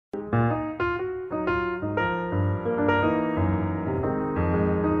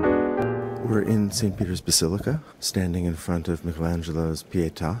We're in St. Peter's Basilica, standing in front of Michelangelo's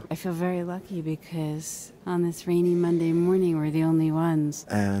Pietà. I feel very lucky because on this rainy Monday morning, we're the only ones.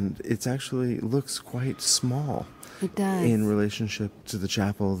 And it actually looks quite small. It does. In relationship to the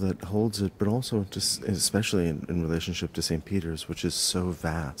chapel that holds it, but also especially in relationship to St. Peter's, which is so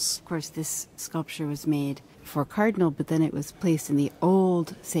vast. Of course, this sculpture was made for Cardinal, but then it was placed in the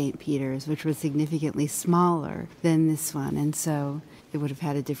old St. Peter's, which was significantly smaller than this one, and so it would have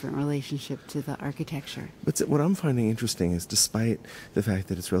had a different relationship to the architecture. But what I'm finding interesting is, despite the fact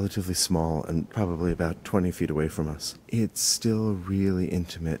that it's relatively small and probably about 20 feet away from us, it's still a really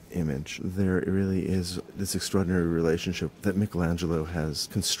intimate image. There really is this extraordinary relationship that Michelangelo has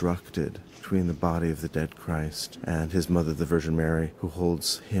constructed between the body of the dead Christ and his mother, the Virgin Mary, who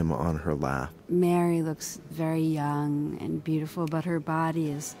holds him on her lap. Mary looks very young and beautiful, but her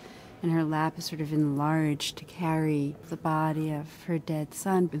body and her lap is sort of enlarged to carry the body of her dead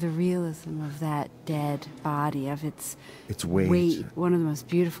son. The realism of that dead body, of its weight. One of the most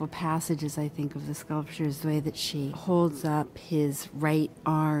beautiful passages, I think, of the sculpture is the way that she holds up his right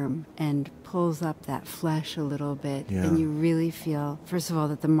arm and pulls up that flesh a little bit. Yeah. And you really feel, first of all,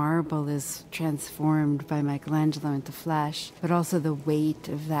 that the marble is transformed by Michelangelo into flesh, but also the weight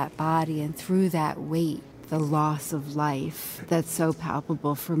of that body, and through that weight, the loss of life that's so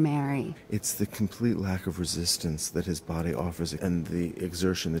palpable for Mary. It's the complete lack of resistance that his body offers and the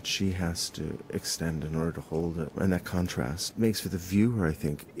exertion that she has to extend in order to hold it. And that contrast makes for the viewer, I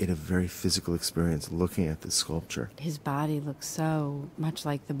think, it a very physical experience looking at this sculpture. His body looks so much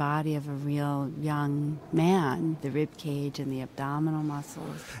like the body of a real young man, the rib cage and the abdominal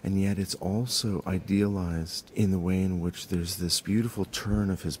muscles. And yet it's also idealized in the way in which there's this beautiful turn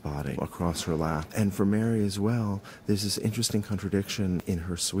of his body across her lap. And for Mary as well, there's this interesting contradiction in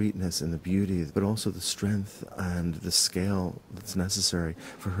her sweetness and the beauty, but also the strength and the scale that's necessary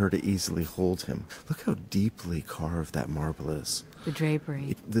for her to easily hold him. Look how deeply carved that marble is. The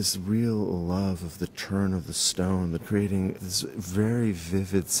drapery. This real love of the turn of the stone, creating this very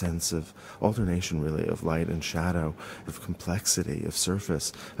vivid sense of alternation, really, of light and shadow, of complexity, of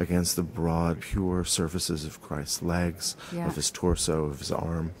surface, against the broad, pure surfaces of Christ's legs, of his torso, of his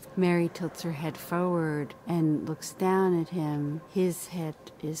arm. Mary tilts her head forward and looks down at him. His head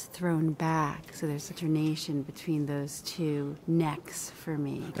is thrown back, so there's alternation between those two necks for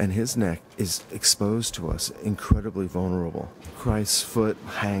me. And his neck is exposed to us, incredibly vulnerable. Christ's foot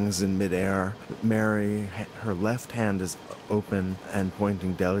hangs in midair. Mary, her left hand is open and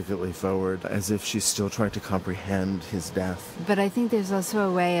pointing delicately forward, as if she's still trying to comprehend his death. But I think there's also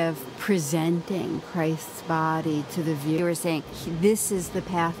a way of presenting Christ's body to the viewer. We're saying, this is the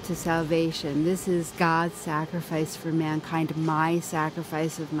path to salvation. This is God's sacrifice for mankind, my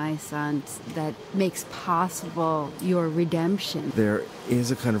sacrifice of my son, that makes possible your redemption. There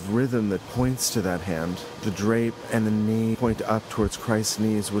is a kind of rhythm that points to that hand. The drape and the knee point up towards Christ's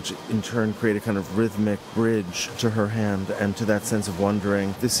knees, which in turn create a kind of rhythmic bridge to her hand and to that sense of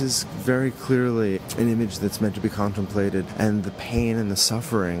wondering. This is very clearly an image that's meant to be contemplated, and the pain and the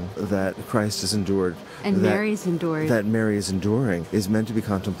suffering that Christ has endured, and Mary's endured, that Mary is enduring, is meant to be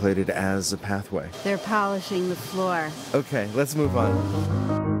contemplated as a pathway. They're polishing the floor. Okay, let's move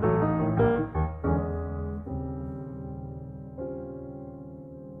on.